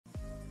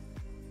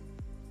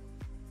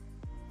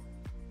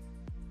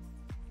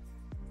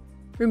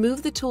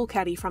Remove the tool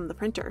caddy from the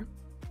printer.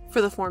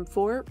 For the Form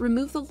 4,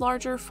 remove the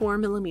larger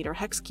 4mm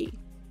hex key.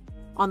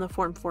 On the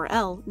Form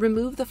 4L,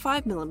 remove the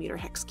 5mm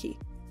hex key.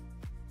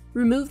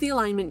 Remove the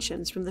alignment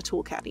shims from the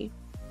tool caddy.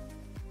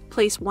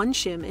 Place one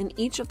shim in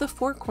each of the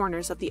 4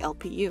 corners of the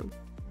LPU.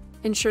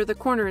 Ensure the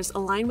corners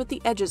align with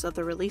the edges of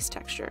the release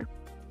texture.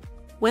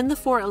 When the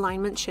 4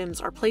 alignment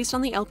shims are placed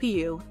on the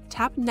LPU,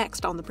 tap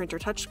Next on the printer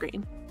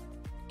touchscreen.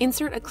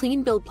 Insert a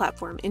clean build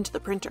platform into the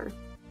printer.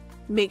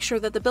 Make sure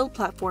that the build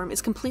platform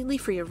is completely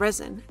free of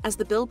resin, as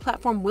the build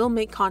platform will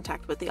make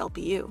contact with the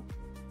LPU.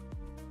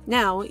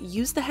 Now,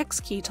 use the hex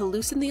key to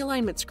loosen the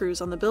alignment screws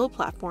on the build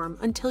platform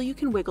until you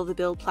can wiggle the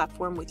build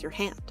platform with your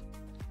hand.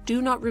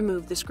 Do not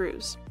remove the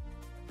screws.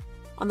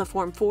 On the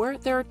Form 4,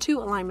 there are 2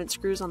 alignment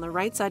screws on the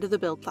right side of the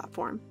build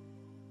platform.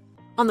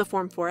 On the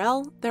Form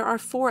 4L, there are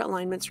 4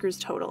 alignment screws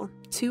total,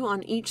 2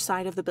 on each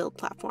side of the build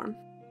platform.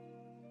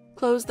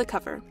 Close the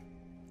cover.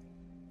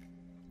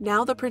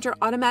 Now the printer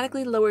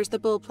automatically lowers the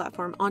build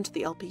platform onto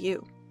the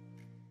LPU.